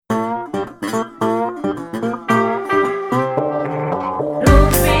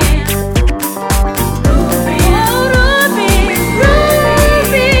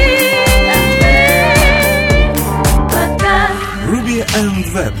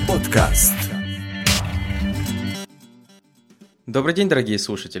Подкаст. Добрый день, дорогие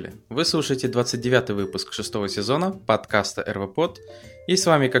слушатели! Вы слушаете 29-й выпуск 6-го сезона подкаста РВПод, и с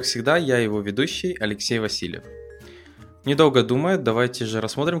вами, как всегда, я его ведущий Алексей Васильев. Недолго думая, давайте же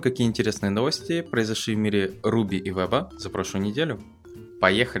рассмотрим, какие интересные новости произошли в мире Ruby и веба за прошлую неделю.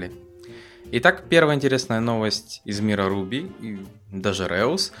 Поехали! Итак, первая интересная новость из мира Ruby и даже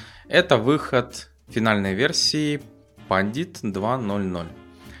Rails – это выход финальной версии Pandit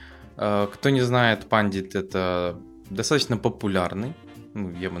 2.0.0. Кто не знает, Pandit – это достаточно популярный,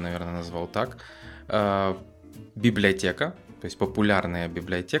 я бы, наверное, назвал так, библиотека, то есть популярная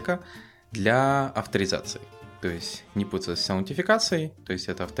библиотека для авторизации. То есть не путаться с аутентификацией, то есть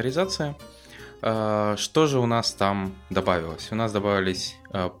это авторизация. Что же у нас там добавилось? У нас добавились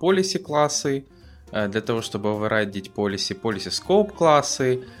policy классы для того, чтобы override policy scope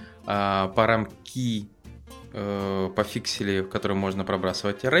классы, param key пофиксили, в которые можно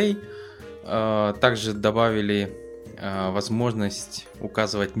пробрасывать array. Также добавили возможность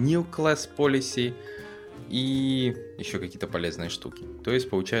указывать new class policy и еще какие-то полезные штуки. То есть,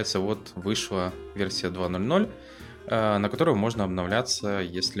 получается, вот вышла версия 2.0.0, на которую можно обновляться,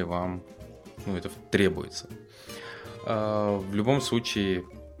 если вам это требуется. В любом случае,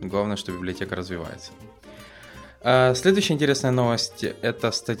 главное, что библиотека развивается. Следующая интересная новость –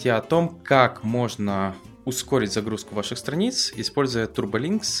 это статья о том, как можно ускорить загрузку ваших страниц, используя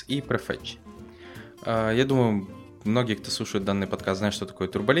TurboLinks и Prefetch. Я думаю, многие, кто слушает данный подкаст, знают, что такое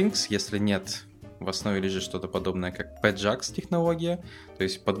TurboLinks. Если нет, в основе лежит что-то подобное, как PageAX технология, то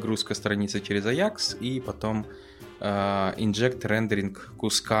есть подгрузка страницы через Ajax и потом inject рендеринг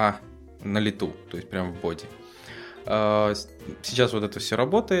куска на лету, то есть прямо в боди. Сейчас вот это все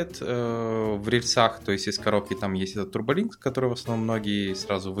работает в рельсах, то есть из коробки там есть этот TurboLinks, который в основном многие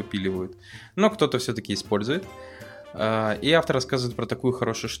сразу выпиливают, но кто-то все-таки использует. И автор рассказывает про такую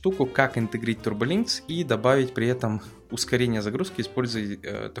хорошую штуку, как интегрировать TurboLinks и добавить при этом ускорение загрузки,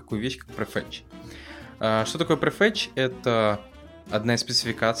 используя такую вещь, как Prefetch. Что такое Prefetch? Это одна из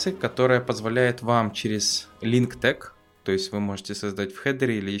спецификаций, которая позволяет вам через link tag, то есть вы можете создать в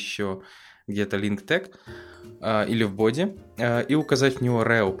хедере или еще где-то link tag, или в боди, и указать в него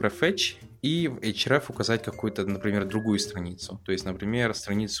rel prefetch, и в href указать какую-то, например, другую страницу, то есть, например,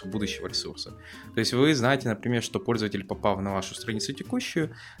 страницу будущего ресурса. То есть вы знаете, например, что пользователь, попав на вашу страницу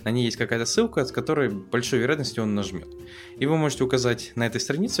текущую, на ней есть какая-то ссылка, с которой большой вероятностью он нажмет. И вы можете указать на этой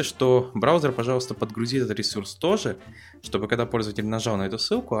странице, что браузер, пожалуйста, подгрузи этот ресурс тоже, чтобы когда пользователь нажал на эту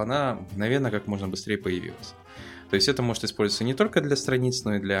ссылку, она мгновенно как можно быстрее появилась. То есть это может использоваться не только для страниц,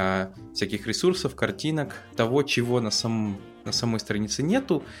 но и для всяких ресурсов, картинок, того, чего на самой странице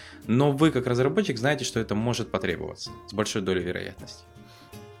нету, но вы как разработчик знаете, что это может потребоваться с большой долей вероятности.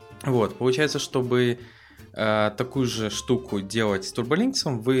 Вот, получается, чтобы такую же штуку делать с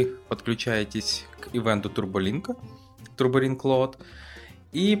TurboLinks, вы подключаетесь к ивенту TurboLink Load,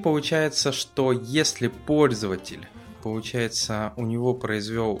 и получается, что если пользователь, получается, у него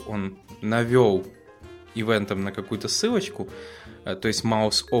он навел ивентом на какую-то ссылочку, то есть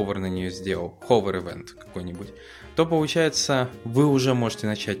mouse over на нее сделал, hover event какой-нибудь, то получается вы уже можете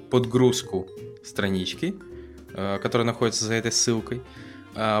начать подгрузку странички, которая находится за этой ссылкой.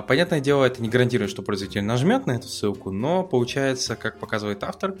 Понятное дело, это не гарантирует, что пользователь нажмет на эту ссылку, но получается, как показывает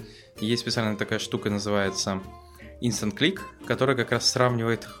автор, есть специальная такая штука, называется Instant Click, которая как раз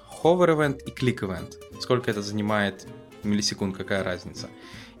сравнивает hover event и click event. Сколько это занимает миллисекунд, какая разница.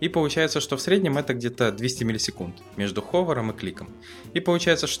 И получается, что в среднем это где-то 200 миллисекунд между ховером и кликом. И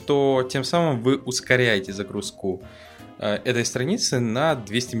получается, что тем самым вы ускоряете загрузку этой страницы на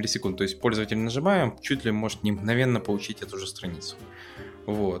 200 миллисекунд. То есть пользователь, нажимая, чуть ли может не мгновенно получить эту же страницу.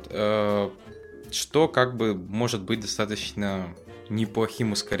 Вот. Что как бы может быть достаточно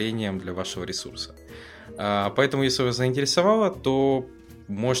неплохим ускорением для вашего ресурса. Поэтому, если вас заинтересовало, то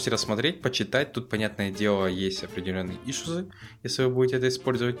можете рассмотреть, почитать. Тут, понятное дело, есть определенные ишузы, если вы будете это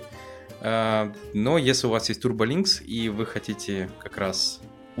использовать. Но если у вас есть TurboLinks и вы хотите как раз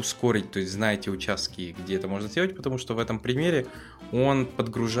ускорить, то есть знаете участки, где это можно сделать, потому что в этом примере он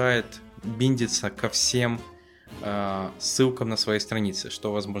подгружает, биндится ко всем ссылкам на своей странице,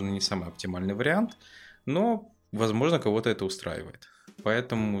 что, возможно, не самый оптимальный вариант, но, возможно, кого-то это устраивает.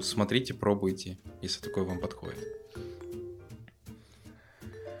 Поэтому смотрите, пробуйте, если такое вам подходит.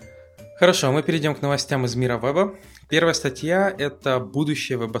 Хорошо, мы перейдем к новостям из мира веба. Первая статья – это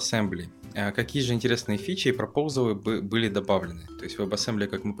будущее WebAssembly. Какие же интересные фичи и пропозалы были добавлены. То есть WebAssembly,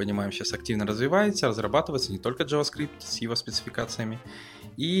 как мы понимаем, сейчас активно развивается, разрабатывается не только JavaScript с его спецификациями.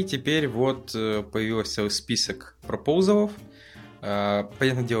 И теперь вот появился целый список пропозалов.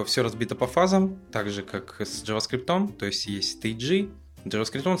 Понятное дело, все разбито по фазам, так же как с JavaScript, то есть есть стейджи,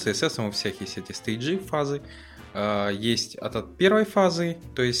 JavaScript, CSS, у всех есть эти стейджи, фазы. Есть от первой фазы,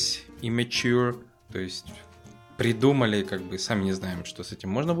 то есть immature, то есть придумали, как бы сами не знаем, что с этим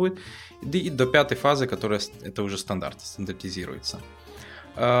можно будет, и до пятой фазы, которая это уже стандартизируется.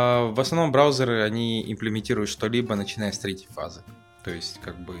 В основном браузеры, они имплементируют что-либо, начиная с третьей фазы. То есть,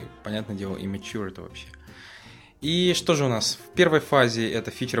 как бы, понятное дело, immature это вообще. И что же у нас? В первой фазе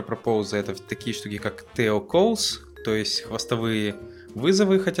это feature propose, это такие штуки, как TO calls, то есть хвостовые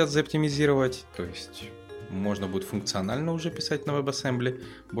вызовы хотят заоптимизировать, то есть можно будет функционально уже писать на WebAssembly,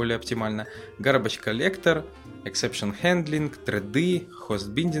 более оптимально. Garbage collector, exception handling, threады,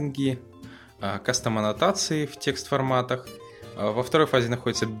 хост-биндинги, кастом-аннотации в текст-форматах. Во второй фазе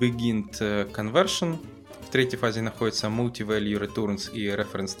находится begin conversion, в третьей фазе находится multi-value returns и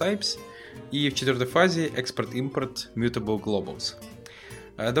reference types, и в четвертой фазе export-import mutable globals.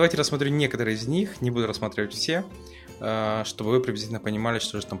 Давайте рассмотрю некоторые из них, не буду рассматривать все, чтобы вы приблизительно понимали,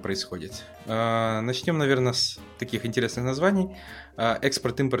 что же там происходит. Начнем, наверное, с таких интересных названий.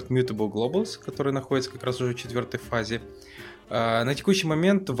 Export-import mutable globals, который находится как раз уже в четвертой фазе. На текущий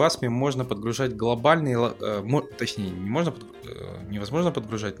момент в ASM можно подгружать глобальные, точнее, невозможно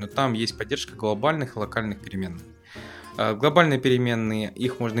подгружать, но там есть поддержка глобальных и локальных переменных. Глобальные переменные,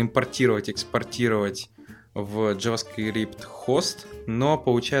 их можно импортировать, экспортировать в JavaScript host, но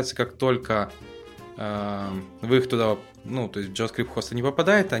получается, как только вы их туда, то есть в JavaScript host не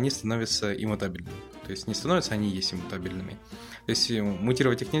попадает, они становятся иммутабельными. То есть не становятся, они есть иммутабельными. То есть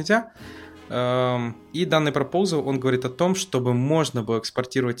мутировать их нельзя. И данный пропозал, он говорит о том, чтобы можно было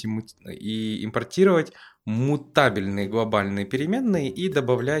экспортировать и импортировать мутабельные глобальные переменные и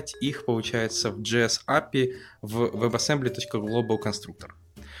добавлять их, получается, в JS API в webassembly.global-constructor.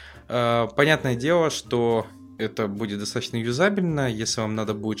 Понятное дело, что это будет достаточно юзабельно, если вам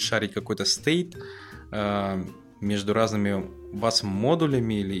надо будет шарить какой-то стейт между разными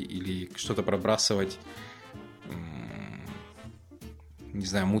WASM-модулями или что-то пробрасывать, не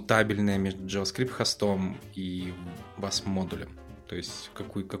знаю, мутабельное между JavaScript хостом и WASM-модулем, то есть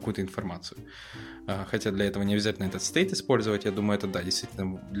какую-то информацию. Хотя для этого не обязательно этот стейт использовать, я думаю, это да,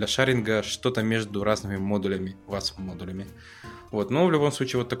 действительно для шаринга что-то между разными модулями, WASM-модулями. Вот, но в любом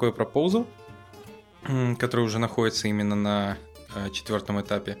случае вот такой пропозал, который уже находится именно на четвертом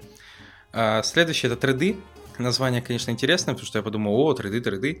этапе. Следующее — это threады. Название, конечно, интересное, потому что я подумал,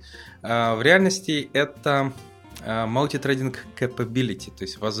 threады. В реальности это multi-threading capability, то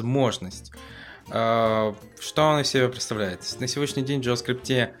есть возможность. Что он из себя представляет? На сегодняшний день в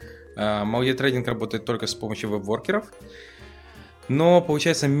JavaScript multi-threading работает только с помощью веб-воркеров, но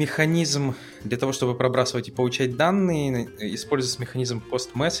получается механизм для того, чтобы пробрасывать и получать данные, используется механизм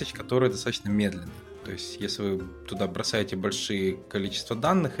post-message, который достаточно медленный. То есть если вы туда бросаете большие количества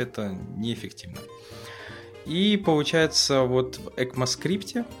данных, это неэффективно. И получается, вот в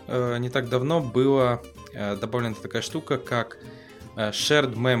ECMAScript не так давно была добавлена такая штука, как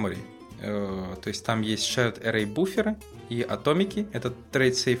shared memory. То есть там есть shared array буферы и атомики, это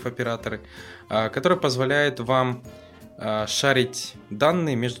trade safe операторы, которые позволяют вам шарить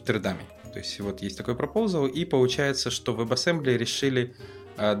данные между threadами. То есть вот есть такой пропозал, и получается, что в WebAssembly решили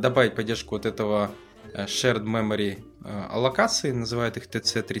добавить поддержку вот этого shared memory аллокации, называют их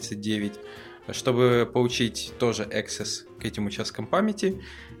TC39, чтобы получить тоже access к этим участкам памяти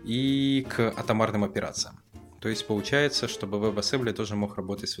и к атомарным операциям. То есть получается, чтобы WebAssembly тоже мог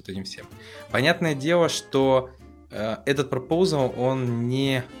работать с вот этим всем. Понятное дело, что этот пропозал, он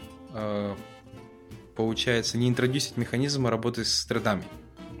не получается не интродюсить механизм работы с threadами.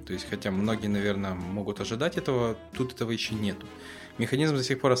 То есть, хотя многие, наверное, могут ожидать этого, тут этого еще нету. Механизм до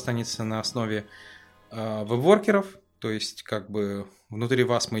сих пор останется на основе веб-воркеров, то есть, как бы внутри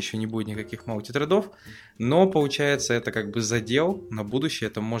вас еще не будет никаких мультитредов, но получается это как бы задел на будущее,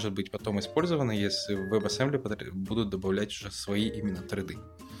 это может быть потом использовано, если в WebAssembly будут добавлять уже свои именно треды.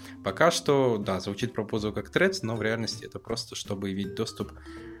 Пока что, да, звучит пропозал как threads, но в реальности это просто, чтобы иметь доступ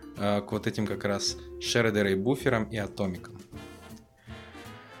к вот этим как раз shared array буферам и атомикам.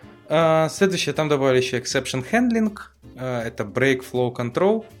 Следующее, там добавили еще exception handling, это break flow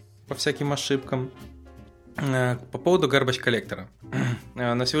control по всяким ошибкам. По поводу garbage коллектора.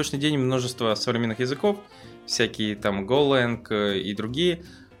 На сегодняшний день множество современных языков, всякие там Golang и другие,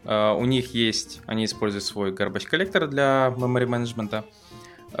 у них есть, они используют свой garbage коллектор для memory management,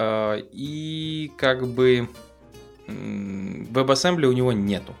 и как бы в WebAssembly у него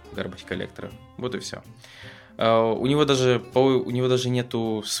нету garbage коллектора, вот и все. У него даже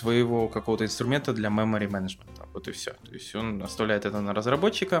нету своего какого-то инструмента для memory management, вот и все. То есть он оставляет это на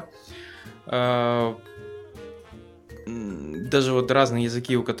разработчика. Даже вот разные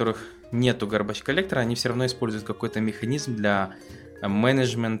языки, у которых нету garbage коллектора, они все равно используют какой-то механизм для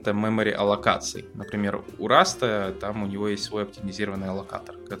менеджмента memory аллокаций. Например, у Rust там у него есть свой оптимизированный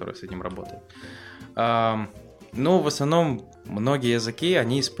аллокатор, который с этим работает. Но в основном многие языки,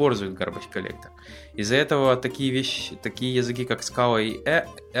 они используют garbage collector. Из-за этого такие языки, как Scala и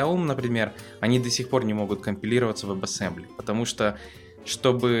Elm, например, они до сих пор не могут компилироваться в WebAssembly, потому что,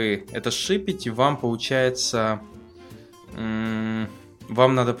 чтобы это шипить, вам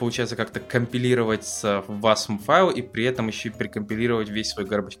надо, получается, как-то компилировать в WASM файл и при этом еще и прикомпилировать весь свой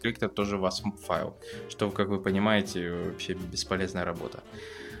garbage collector тоже в WASM файл, что, как вы понимаете, вообще бесполезная работа.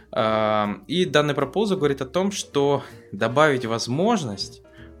 И данный пропозал говорит о том, что добавить возможность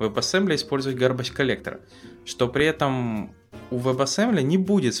в WebAssembly использовать garbage collector, что при этом у WebAssembly не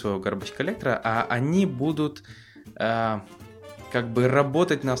будет своего garbage collector, а они будут как бы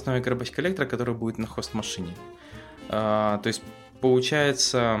работать на основе garbage collector, который будет на хост-машине. То есть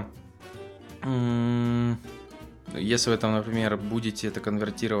получается, если вы там, например, будете это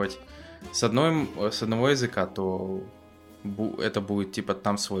конвертировать с одного языка, то это будет типа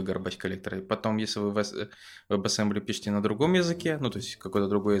там свой garbage collector. И потом, если вы в WebAssembly пишете на другом языке, ну то есть какой-то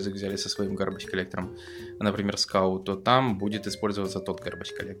другой язык взяли со своим garbage collector, например, Scala, то там будет использоваться тот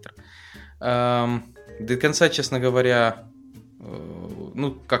garbage collector. До конца, честно говоря,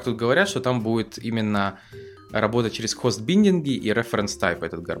 ну как тут говорят, что там будет именно работать через хост-биндинги и reference type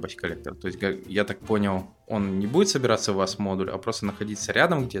этот garbage collector. То есть, я так понял, он не будет собираться в вас модуль, а просто находиться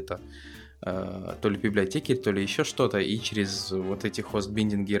рядом где-то, то ли в библиотеке, то ли еще что-то, и через вот эти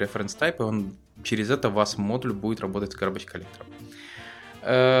хост-биндинги и reference type он через это вас модуль будет работать с garbage collector.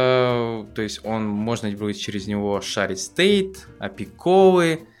 То есть, можно будет через него шарить state,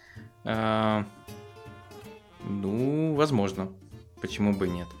 API-колы. Ну, возможно. Почему бы и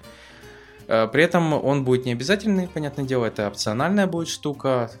нет. При этом он будет не обязательный, понятное дело, это опциональная будет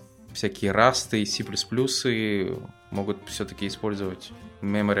штука. Всякие Rust и C++ могут все-таки использовать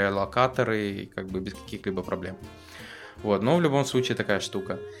memory аллокаторы как бы без каких-либо проблем. Вот, но в любом случае такая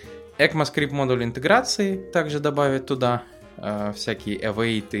штука. ECMAScript модуль интеграции также добавят туда. Всякие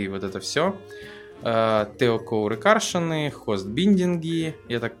await и вот это все. Telco recursion, хост-биндинги,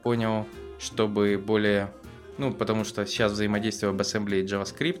 я так понял, чтобы более... Ну, потому что сейчас взаимодействие WebAssembly и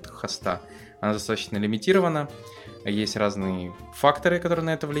JavaScript хоста, она достаточно лимитирована. Есть разные факторы, которые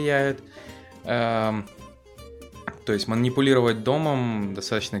на это влияют. То есть манипулировать домом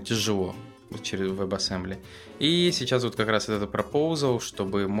достаточно тяжело через WebAssembly. И сейчас вот как раз этот пропозал,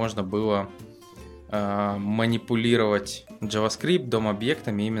 чтобы можно было манипулировать JavaScript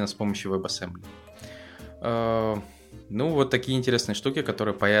дом-объектами именно с помощью WebAssembly. Ну, вот такие интересные штуки,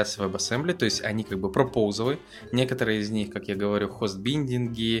 которые появятся в WebAssembly, то есть они как бы пропозалы. Некоторые из них, как я говорю,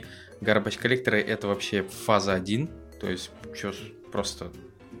 хост-биндинги, garbage коллекторы, это вообще фаза 1, то есть что просто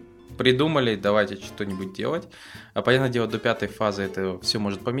придумали, давайте что-нибудь делать. А понятное дело, до 5 фазы это все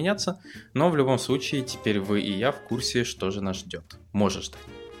может поменяться, но в любом случае теперь вы и я в курсе, что же нас ждет. Может ждать.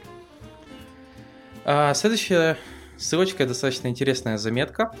 Следующая ссылочка — достаточно интересная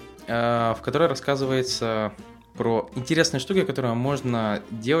заметка, в которой рассказывается про интересные штуки, которые можно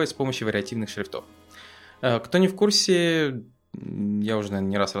делать с помощью вариативных шрифтов. Кто не в курсе, я уже, наверное,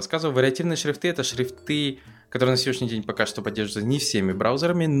 не раз рассказывал, вариативные шрифты — это шрифты, которые на сегодняшний день пока что поддерживаются не всеми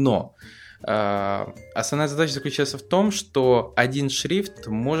браузерами, но основная задача заключается в том, что один шрифт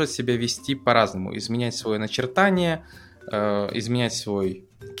может себя вести по-разному, изменять свое начертание, изменять свой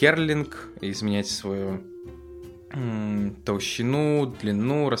керлинг, изменять свою толщину,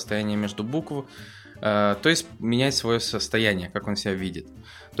 длину, расстояние между букв. То есть менять свое состояние, как он себя видит.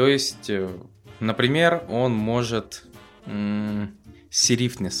 То есть, например, он может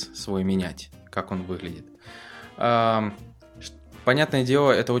serifness свой менять, как он выглядит. Понятное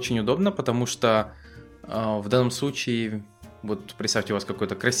дело, это очень удобно, потому что в данном случае, вот представьте, у вас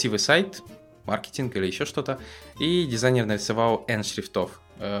какой-то красивый сайт, маркетинг или еще что-то, и дизайнер нарисовал N шрифтов.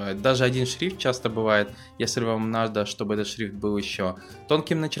 Даже один шрифт часто бывает, если вам надо, чтобы этот шрифт был еще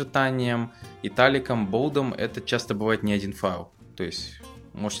тонким начертанием, италиком, болдом, это часто бывает не один файл. То есть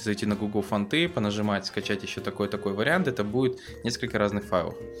можете зайти на Google фонты, понажимать, скачать еще такой вариант, это будет несколько разных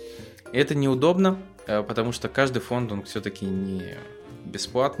файлов. И это неудобно, потому что каждый фонд, он все-таки не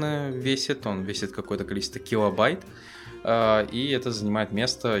бесплатно весит, он весит какое-то количество килобайт, и это занимает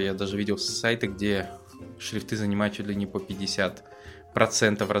место. Я даже видел сайты, где шрифты занимают чуть ли не по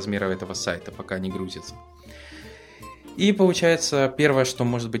 50% размера этого сайта, пока не грузится. И получается, первое, что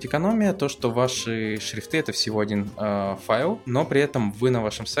может быть экономия, то, что ваши шрифты — это всего один файл, но при этом вы на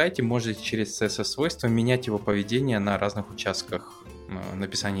вашем сайте можете через CSS-свойства менять его поведение на разных участках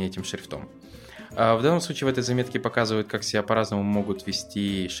написания этим шрифтом. В данном случае в этой заметке показывают, как себя по-разному могут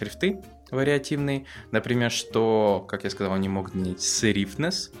вести шрифты. вариативные. Например, что, как я сказал, они могут менять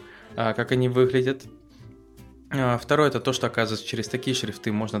serifness, как они выглядят. Второе, это то, что, оказывается, через такие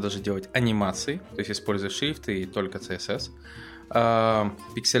шрифты можно даже делать анимации, то есть используя шрифты и только CSS.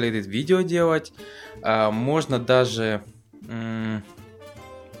 Pixelated видео делать. Можно даже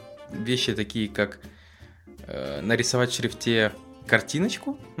вещи такие, как нарисовать в шрифте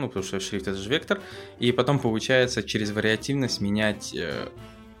картиночку, ну, потому что шрифт это же вектор, и потом получается через вариативность менять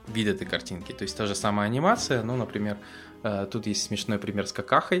вид этой картинки. То есть та же самая анимация, ну, например, тут есть смешной пример с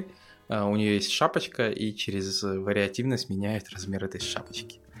какахой. У нее есть шапочка, и через вариативность меняет размер этой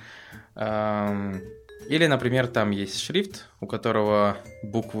шапочки. Или, например, там есть шрифт, у которого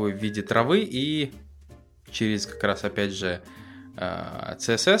буквы в виде травы, и через как раз, опять же,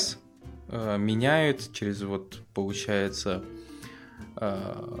 CSS меняют, через вот, получается,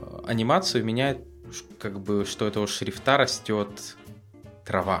 анимацию, меняет, как бы, что этого шрифта растет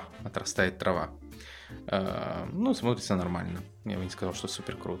трава, отрастает трава. Ну, смотрится нормально. Я бы не сказал, что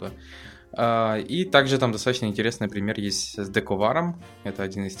супер круто. И также там достаточно интересный пример есть с дековаром. Это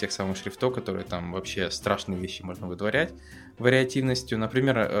один из тех самых шрифтов, которые там вообще страшные вещи можно вытворять вариативностью.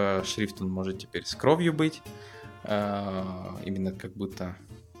 Например, шрифт он может теперь с кровью быть. Именно как будто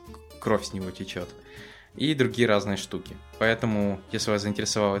кровь с него течет. И другие разные штуки. Поэтому, если вас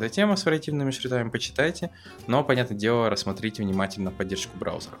заинтересовала эта тема с вариативными шрифтами, почитайте. Но, понятное дело, рассмотрите внимательно поддержку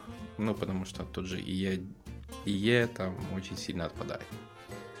браузеров. Ну, потому что тот же IE там очень сильно отпадает.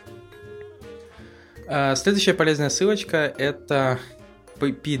 Следующая полезная ссылочка — это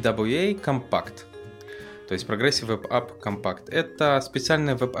PWA Compact, то есть Progressive Web App Compact. Это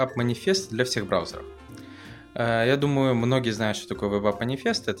специальный Web App манифест для всех браузеров. Я думаю, многие знают, что такое Web App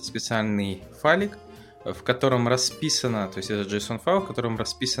манифест. Это специальный файлик, в котором расписано, то есть это JSON-файл, в котором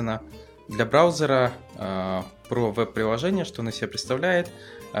расписано для браузера про веб-приложение, что оно себя представляет,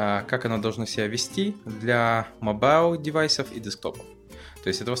 как оно должно себя вести для mobile девайсов и десктопов. То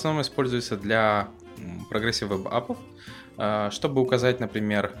есть это в основном используется для Progressive Web App'ов, чтобы указать,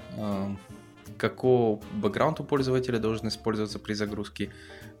 например, какой бэкграунд у пользователя должен использоваться при загрузке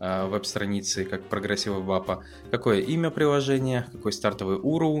веб-страницы, как Progressive Web App'а, какое имя приложения, какой стартовый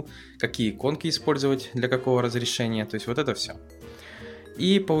URL, какие иконки использовать для какого разрешения, то есть вот это все.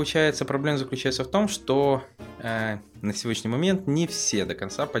 И получается, проблема заключается в том, что на сегодняшний момент не все до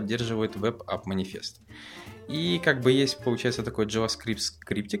конца поддерживают Web App манифест. И как бы есть, получается, такой JavaScript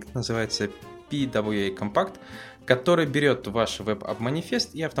скриптик, называется PWA Compact, который берет ваш Web App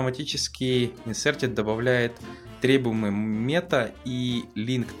манифест и автоматически инсертит, добавляет требуемые мета и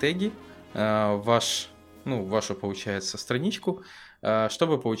линк теги в вашу, получается, страничку,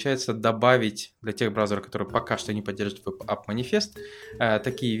 чтобы, получается, добавить для тех браузеров, которые пока что не поддерживают Web App манифест,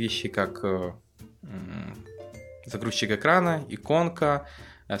 такие вещи, как загрузчик экрана, иконка,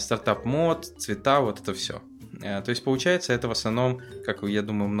 стартап-мод, цвета, вот это все. То есть, получается, это в основном, как я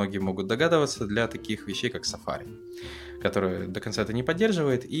думаю, многие могут догадываться, для таких вещей, как Safari, который до конца это не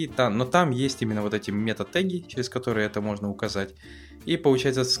поддерживает, но там есть именно вот эти мета-теги, через которые это можно указать. И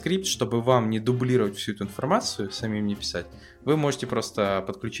получается скрипт, чтобы вам не дублировать всю эту информацию, самим не писать, вы можете просто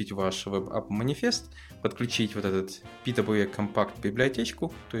подключить ваш Web App манифест, подключить вот этот PWA Compact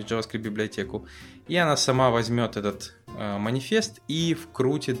библиотечку, то есть JavaScript библиотеку, и она сама возьмет этот манифест и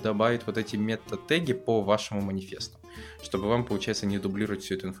вкрутит, добавит вот эти мета-теги по вашему манифесту, чтобы вам, получается, не дублировать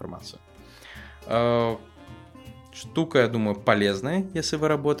всю эту информацию. Штука, я думаю, полезная, если вы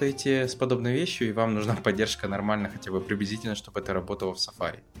работаете с подобной вещью, и вам нужна поддержка нормально, хотя бы приблизительно, чтобы это работало в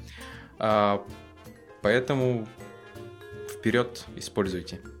Safari. Поэтому вперед,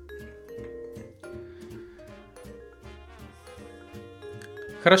 используйте.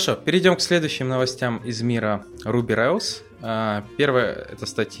 Хорошо, перейдем к следующим новостям из мира Ruby Rails. Первая — это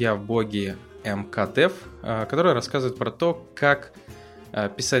статья в блоге MKDev, которая рассказывает про то, как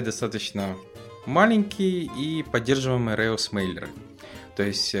писать достаточно маленькие и поддерживаемые Rails мейлеры. То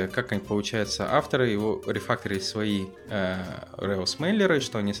есть, как они, получается, авторы его рефакторили свои Rails мейлеры,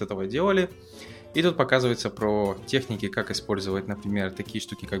 что они с этого делали. И тут показывается про техники, как использовать, например, такие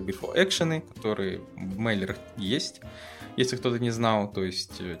штуки, как before action, которые в мейлерах есть, если кто-то не знал. То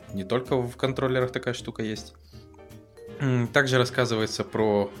есть, не только в контроллерах такая штука есть. Также рассказывается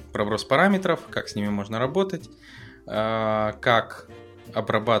про проброс параметров, как с ними можно работать, как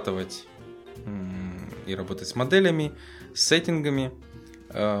обрабатывать и работать с моделями, с сеттингами,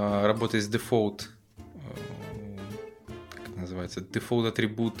 работать с дефолт, как это называется, дефолт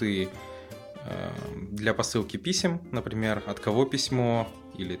атрибуты для посылки писем, например, от кого письмо,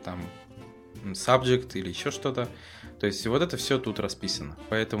 или там subject, или еще что-то. То есть вот это все тут расписано.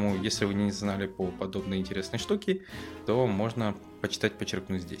 Поэтому, если вы не знали по подобной интересной штуке, то можно почитать,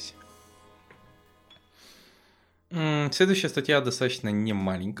 почерпнуть здесь. Следующая статья достаточно не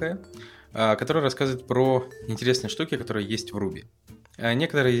маленькая, которая рассказывает про интересные штуки, которые есть в Ruby.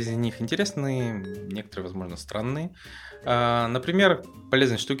 Некоторые из них интересные, некоторые, возможно, странные. Например,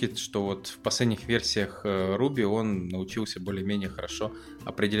 полезные штуки, что вот в последних версиях Ruby он научился более-менее хорошо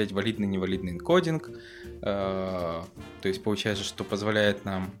определять валидный и невалидный энкодинг. То есть получается, что позволяет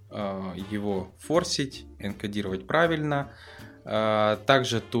нам его форсить, энкодировать правильно.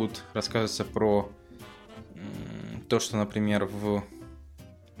 Также тут рассказывается про то, что, например, в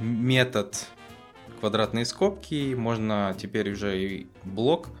метод квадратные скобки можно теперь уже и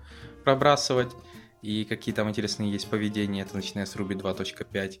блок пробрасывать, и какие там интересные есть поведения, это начиная с Ruby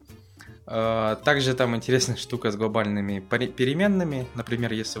 2.5. Также там интересная штука с глобальными переменными.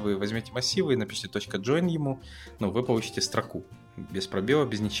 Например, если вы возьмете массивы и напишите .join ему, вы получите строку без пробела,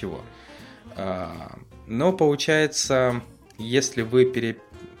 без ничего. Но получается, если вы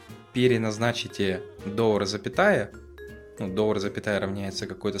переназначите $, запятая, $, запятая равняется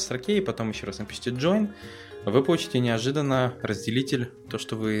какой-то строке, и потом еще раз напишите join, вы получите неожиданно разделитель, то,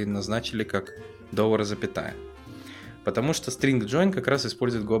 что вы назначили как $, запятая. Потому что string join как раз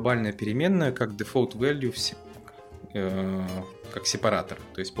использует глобальную переменную как default value, как сепаратор.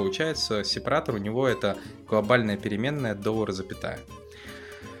 То есть получается, сепаратор у него это глобальная переменная $, запятая.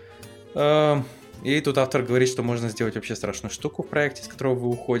 И тут автор говорит, что можно сделать вообще страшную штуку в проекте, с которого вы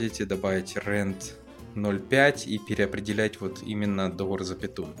уходите, добавить rand 0.5 и переопределять вот именно $,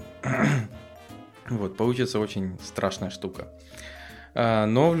 запятую. Вот, получится очень страшная штука.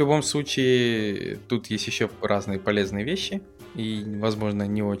 Но в любом случае тут есть еще разные полезные вещи, и, возможно,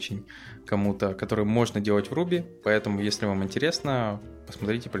 не очень кому-то, которые можно делать в Ruby, поэтому, если вам интересно,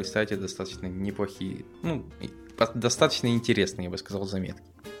 посмотрите, полистайте достаточно неплохие, достаточно интересные, я бы сказал, заметки.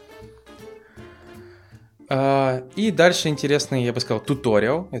 И дальше интересный, я бы сказал,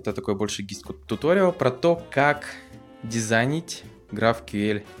 туториал, это такой больше гид-туториал про то, как дизайнить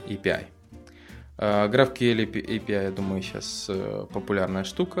GraphQL API. GraphQL API, я думаю, сейчас популярная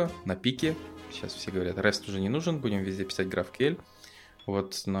штука, на пике. Сейчас все говорят, REST уже не нужен, будем везде писать GraphQL.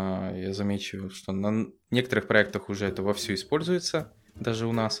 Вот я замечу, что на некоторых проектах уже это вовсю используется, даже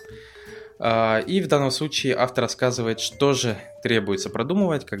у нас. И в данном случае автор рассказывает, что же требуется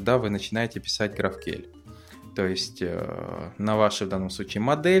продумывать, когда вы начинаете писать GraphQL. То есть на ваши в данном случае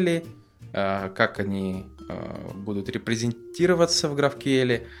модели, как они будут репрезентироваться в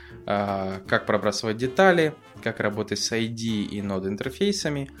GraphQL, как пробрасывать детали, как работать с ID и нод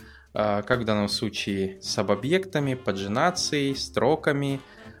интерфейсами, как в данном случае с саб-объектами, паджинацией, строками,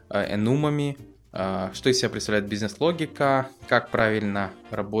 энумами, что из себя представляет бизнес-логика, как правильно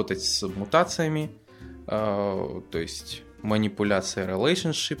работать с мутациями, то есть манипуляция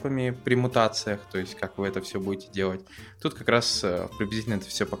релейшншипами при мутациях, то есть как вы это все будете делать. Тут как раз приблизительно это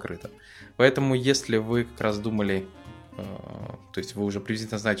все покрыто. Поэтому если вы как раз думали, то есть вы уже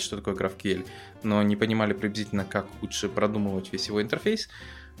приблизительно знаете, что такое GraphQL, но не понимали приблизительно, как лучше продумывать весь его интерфейс,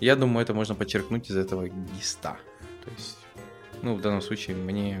 я думаю, это можно подчеркнуть из этого гиста. То есть, в данном случае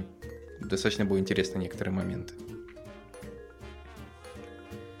мне достаточно было интересно некоторые моменты.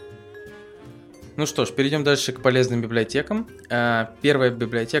 Ну что ж, перейдем дальше к полезным библиотекам. Первая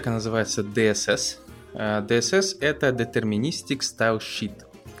библиотека называется DSS. DSS — это Deterministic Style Sheet.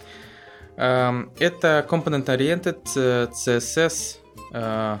 Это Component-Oriented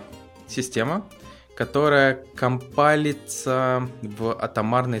CSS система, которая компайлится в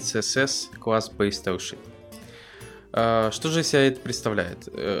атомарный CSS Class-Based Style Sheet. Что же из себя это представляет?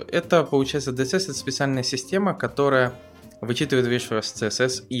 Это, получается, DSS — это специальная система, которая вычитывает весь ваш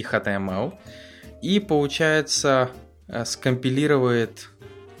CSS и HTML, и, получается, компилирует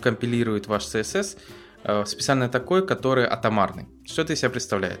ваш CSS специально такой, который атомарный. Что это из себя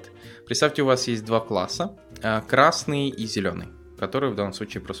представляет? Представьте, у вас есть два класса, красный и зеленый, которые в данном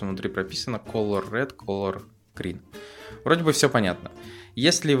случае просто внутри прописано color red, color green. Вроде бы все понятно.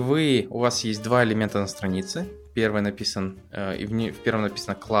 Если у вас есть два элемента на странице, в первом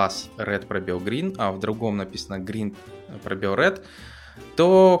написано класс red пробел green, а в другом написано green пробел red,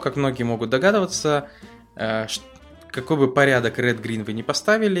 то, как многие могут догадываться, какой бы порядок red-green вы не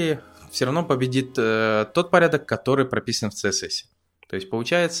поставили, все равно победит тот порядок, который прописан в CSS. То есть,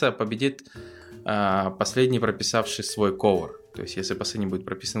 получается, победит последний прописавший свой color. То есть, если последний будет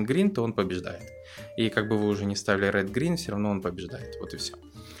прописан green, то он побеждает. И как бы вы уже не ставили red-green, все равно он побеждает. Вот и все.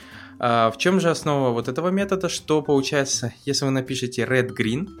 В чем же основа вот этого метода? Что получается, если вы напишете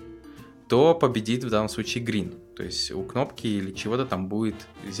red-green, то победит в данном случае green. То есть у кнопки или чего-то там будет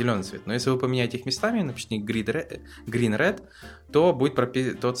зеленый цвет. Но если вы поменяете их местами, напишите green red,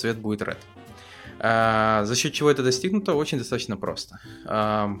 то цвет будет red. За счет чего это достигнуто? Очень достаточно просто.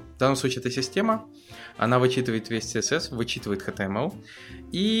 В данном случае это система, она вычитывает весь CSS, вычитывает HTML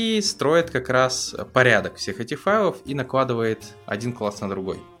и строит как раз порядок всех этих файлов и накладывает один класс на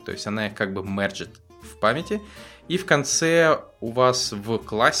другой. То есть она их как бы мерджит в памяти. И в конце у вас в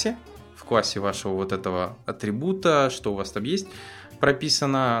классе вашего вот этого атрибута, что у вас там есть,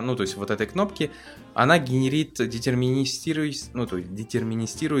 прописано, то есть вот этой кнопки, она генерит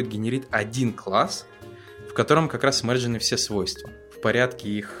один класс, в котором как раз смержены все свойства в порядке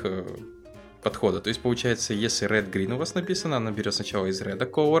их подхода. То есть получается, если red green у вас написано, она берет сначала из red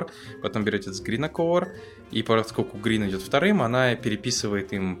color, потом берет из green color, и поскольку green идет вторым, она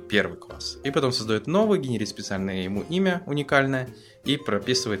переписывает им первый класс. И потом создает новый, генерит специальное ему имя уникальное и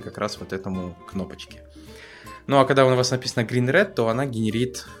прописывает как раз вот этому кнопочке. Ну а когда у вас написано green-red, то она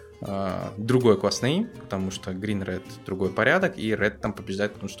генерит другой класс name, потому что green-red другой порядок, и red там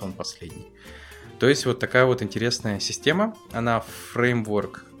побеждает, потому что он последний. То есть вот такая вот интересная система. Она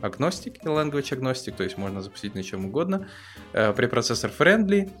framework agnostic и language agnostic, то есть можно запустить на чем угодно. Препроцессор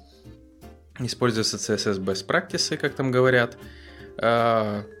friendly, используется CSS best practices, как там говорят.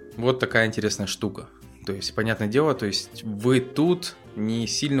 Вот такая интересная штука. То есть, понятное дело, то есть вы тут не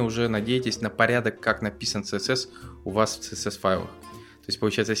сильно уже надеетесь на порядок, как написан CSS у вас в CSS-файлах. То есть,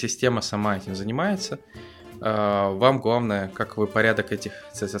 получается, система сама этим занимается. Вам главное, как вы порядок этих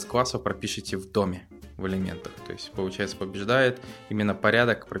CSS-классов пропишете в доме, в элементах. То есть, получается, побеждает именно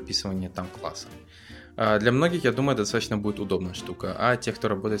порядок прописывания там класса. Для многих, я думаю, достаточно будет удобная штука. А те, кто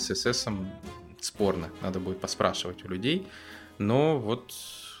работает с CSS, спорно. Надо будет поспрашивать у людей. Но вот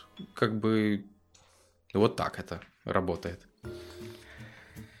как бы вот так это работает.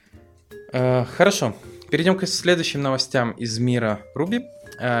 Хорошо. Перейдем к следующим новостям из мира Ruby.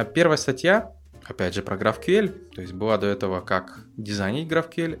 Первая статья, опять же, про GraphQL. То есть была до этого, как дизайнить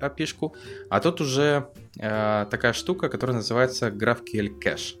GraphQL API-шку. А тут уже такая штука, которая называется GraphQL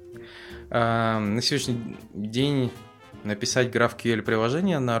Cache. На сегодняшний день написать GraphQL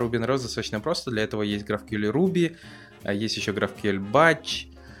приложение на Ruby on Rails достаточно просто. Для этого есть GraphQL Ruby, есть еще GraphQL Batch,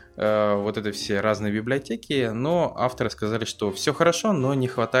 вот это все разные библиотеки. Но авторы сказали, что все хорошо, но не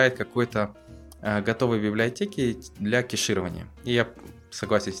хватает какой-то готовой библиотеки для кеширования. И я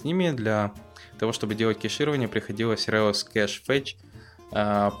согласен с ними. Для того, чтобы делать кеширование, приходилось Rails Cache Fetch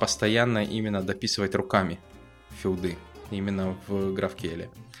постоянно именно дописывать руками филды именно в GraphQL.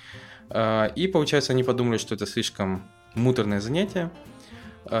 И получается, они подумали, что это слишком муторное занятие,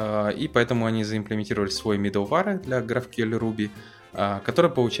 и поэтому они заимплементировали свой middleware для GraphQL Ruby,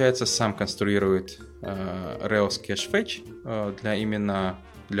 который, получается, сам конструирует Rails Cache Fetch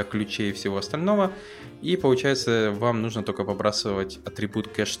для ключей и всего остального. И получается, вам нужно только побрасывать атрибут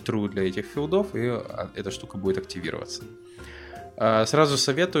cache-true для этих филдов, и эта штука будет активироваться. Сразу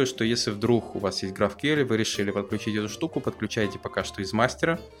советую, что если вдруг у вас есть GraphQL, вы решили подключить эту штуку, подключайте пока что из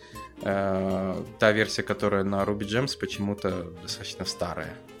мастера. Та версия, которая на RubyGems, почему-то достаточно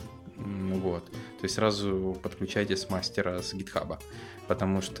старая. Вот. То есть сразу подключайте с мастера с GitHub.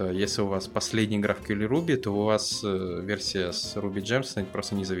 Потому что если у вас последний GraphQL Ruby, то у вас версия с RubyGems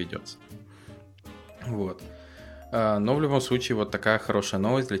просто не заведется. Вот. Но в любом случае вот такая хорошая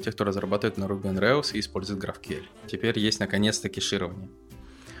новость для тех, кто разрабатывает на Ruby on Rails и использует GraphQL. Теперь есть наконец-то кеширование.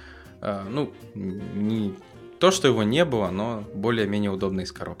 Не то, что его не было, но более-менее удобно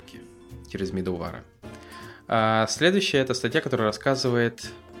из коробки через middleware. Следующая это статья, которая рассказывает,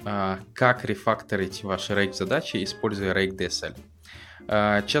 как рефакторить ваши рейк-задачи, используя Rake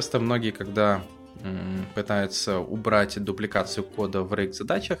DSL. Часто многие, когда пытаются убрать дубликацию кода в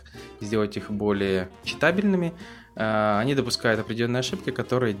рейк-задачах, сделать их более читабельными, они допускают определенные ошибки,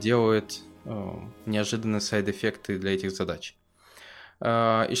 которые делают неожиданные сайд-эффекты для этих задач.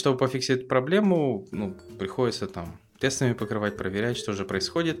 И чтобы пофиксить эту проблему, приходится тестами покрывать, проверять, что же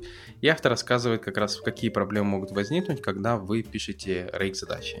происходит. И автор рассказывает как раз, какие проблемы могут возникнуть, когда вы пишете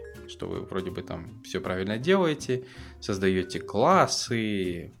рейк-задачи. Что вы вроде бы все правильно делаете, создаете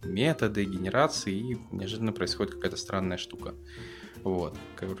классы, методы, генерации, и неожиданно происходит какая-то странная штука. Вот.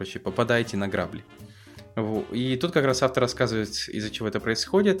 Короче, попадаете на грабли. И тут как раз автор рассказывает, из-за чего это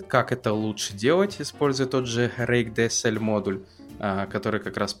происходит, как это лучше делать, используя тот же Rake DSL модуль, который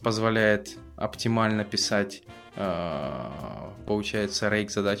как раз позволяет оптимально писать, получается, Rake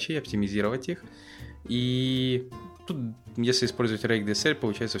задачи, оптимизировать их. И тут, если использовать Rake DSL,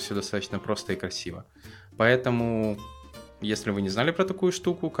 получается все достаточно просто и красиво. Поэтому, если вы не знали про такую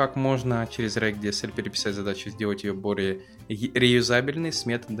штуку, как можно через Rake DSL переписать задачу, сделать ее более реюзабельной с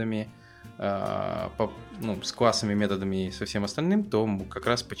методами, с классами, методами и со всем остальным, то как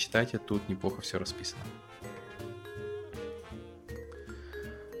раз почитайте, тут неплохо все расписано.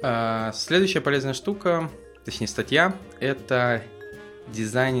 Следующая полезная штука, точнее статья, это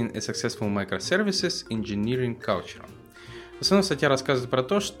Designing a Successful Microservices Engineering Culture. В основном статья рассказывает про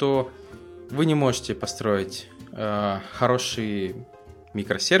то, что вы не можете построить хорошие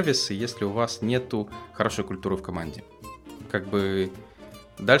микросервисы, если у вас нету хорошей культуры в команде. Как бы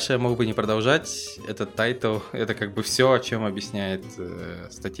дальше я мог бы не продолжать. Этот тайтл, это как бы все, о чем объясняет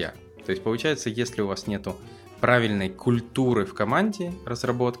статья. То есть получается, если у вас нету правильной культуры в команде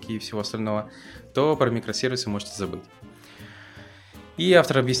разработки и всего остального, то про микросервисы можете забыть. И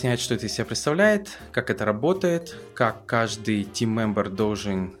автор объясняет, что это из себя представляет, как это работает, как каждый team-member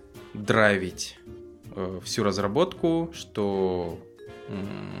должен драйвить всю разработку, что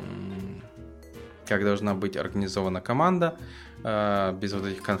как должна быть организована команда без вот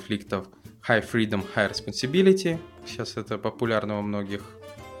этих конфликтов. High freedom, high responsibility. Сейчас это популярно во многих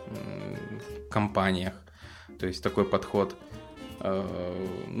компаниях. То есть такой подход.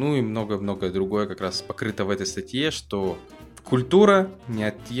 Ну и многое-многое другое как раз покрыто в этой статье, что культура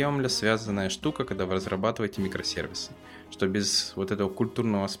неотъемлемо связанная штука, когда вы разрабатываете микросервисы. Что без вот этого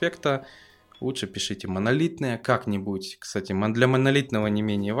культурного аспекта лучше пишите монолитное как-нибудь. Кстати, для монолитного не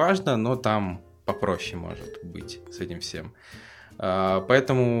менее важно, но там попроще может быть с этим всем.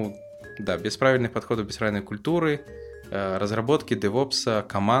 Поэтому, да, без правильных подходов, без правильной культуры, разработки, девопса,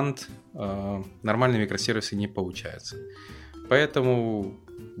 команд, нормальные микросервисы не получаются. Поэтому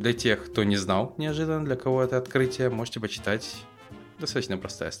для тех, кто не знал, неожиданно для кого это открытие, можете почитать. Достаточно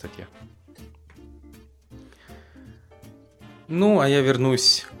простая статья. Ну, а я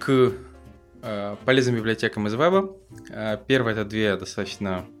вернусь к полезным библиотекам из веба. Первое — это две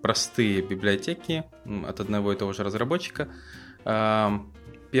достаточно простые библиотеки от одного и того же разработчика.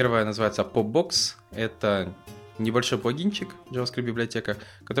 Первая называется Popbox. Это небольшой плагинчик, JavaScript библиотека,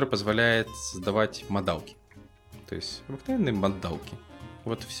 который позволяет создавать модалки. То есть обыкновенные модалки.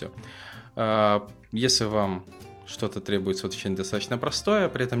 Вот и все. Если вам что-то требуется очень достаточно простое,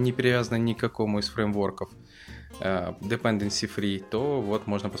 при этом не привязано ни к какому из фреймворков, dependency free, то вот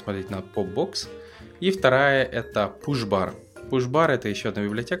можно посмотреть на Popbox. И вторая — это Pushbar. Pushbar — это еще одна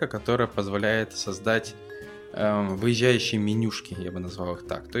библиотека, которая позволяет создать выезжающие менюшки, я бы назвал их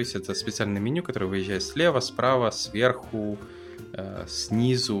так. То есть это специальное меню, которое выезжает слева, справа, сверху,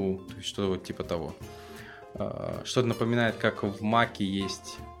 снизу, то есть что-то вот типа того. Что-то напоминает, как в Mac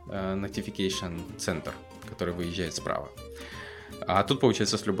есть Notification Center, который выезжает справа. А тут,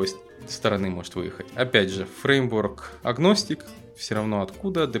 получается, с любой стороны может выехать. Опять же, фреймворк агностик, все равно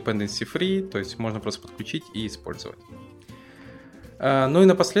откуда, dependency free, то есть можно просто подключить и использовать. Ну и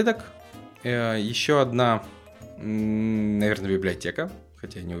напоследок, еще одна, наверное, библиотека,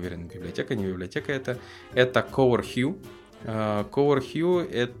 хотя я не уверен, библиотека, не библиотека это CoverHue.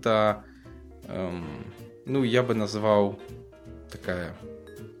 CoverHue это, ну, я бы назвал такая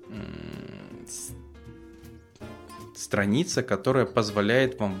страница, которая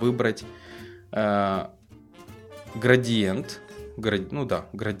позволяет вам выбрать градиент для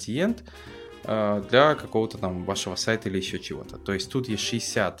какого-то там вашего сайта или еще чего-то. То есть тут есть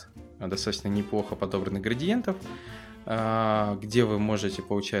 60 достаточно неплохо подобранных градиентов, где вы можете,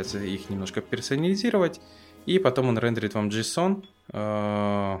 получается, их немножко персонализировать, и потом он рендерит вам JSON,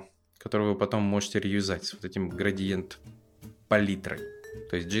 который вы потом можете реюзать с вот этим градиент палитрой.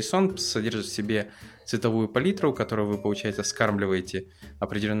 То есть JSON содержит в себе цветовую палитру, которую вы, получается, скармливаете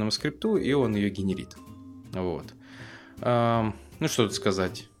определенному скрипту, и он ее генерит. Вот. Ну, что тут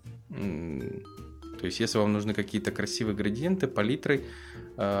сказать. То есть, если вам нужны какие-то красивые градиенты, палитры,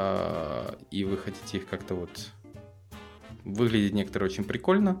 и вы хотите их как-то вот... Выглядит некоторые очень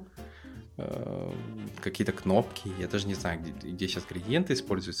прикольно. Какие-то кнопки. Я даже не знаю, где сейчас градиенты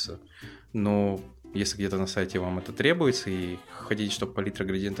используются. Но если где-то на сайте вам это требуется, и хотите, чтобы палитра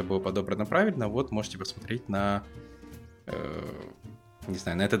градиента была подобрана правильно, вот можете посмотреть на... не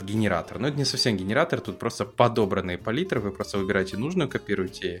знаю, на этот генератор. Но это не совсем генератор, тут просто подобранные палитры. Вы просто выбираете нужную,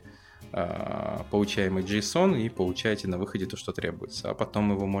 копируете получаемый JSON и получаете на выходе то, что требуется. А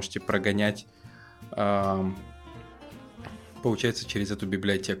потом его можете прогонять, получается, через эту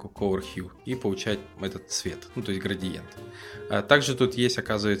библиотеку CoverHue и получать этот цвет, ну, то есть градиент. Также тут есть,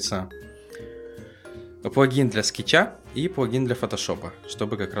 оказывается, плагин для скетча и плагин для фотошопа,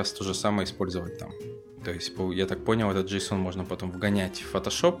 чтобы как раз то же самое использовать там. То есть, я так понял, этот JSON можно потом вгонять в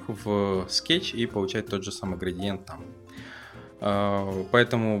Photoshop, в Sketch и получать тот же самый градиент там.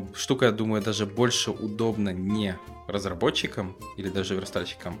 Поэтому штука, я думаю, даже больше удобна не разработчикам или даже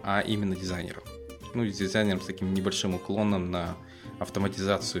верстальщикам, а именно дизайнерам. Ну, дизайнерам с таким небольшим уклоном на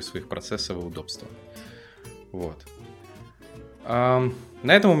автоматизацию своих процессов и удобства. Вот. На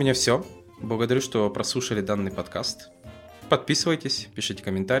этом у меня все. Благодарю, что прослушали данный подкаст. подписывайтесь, пишите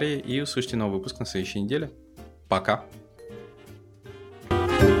комментарии и услышите новый выпуск на следующей неделе. Пока!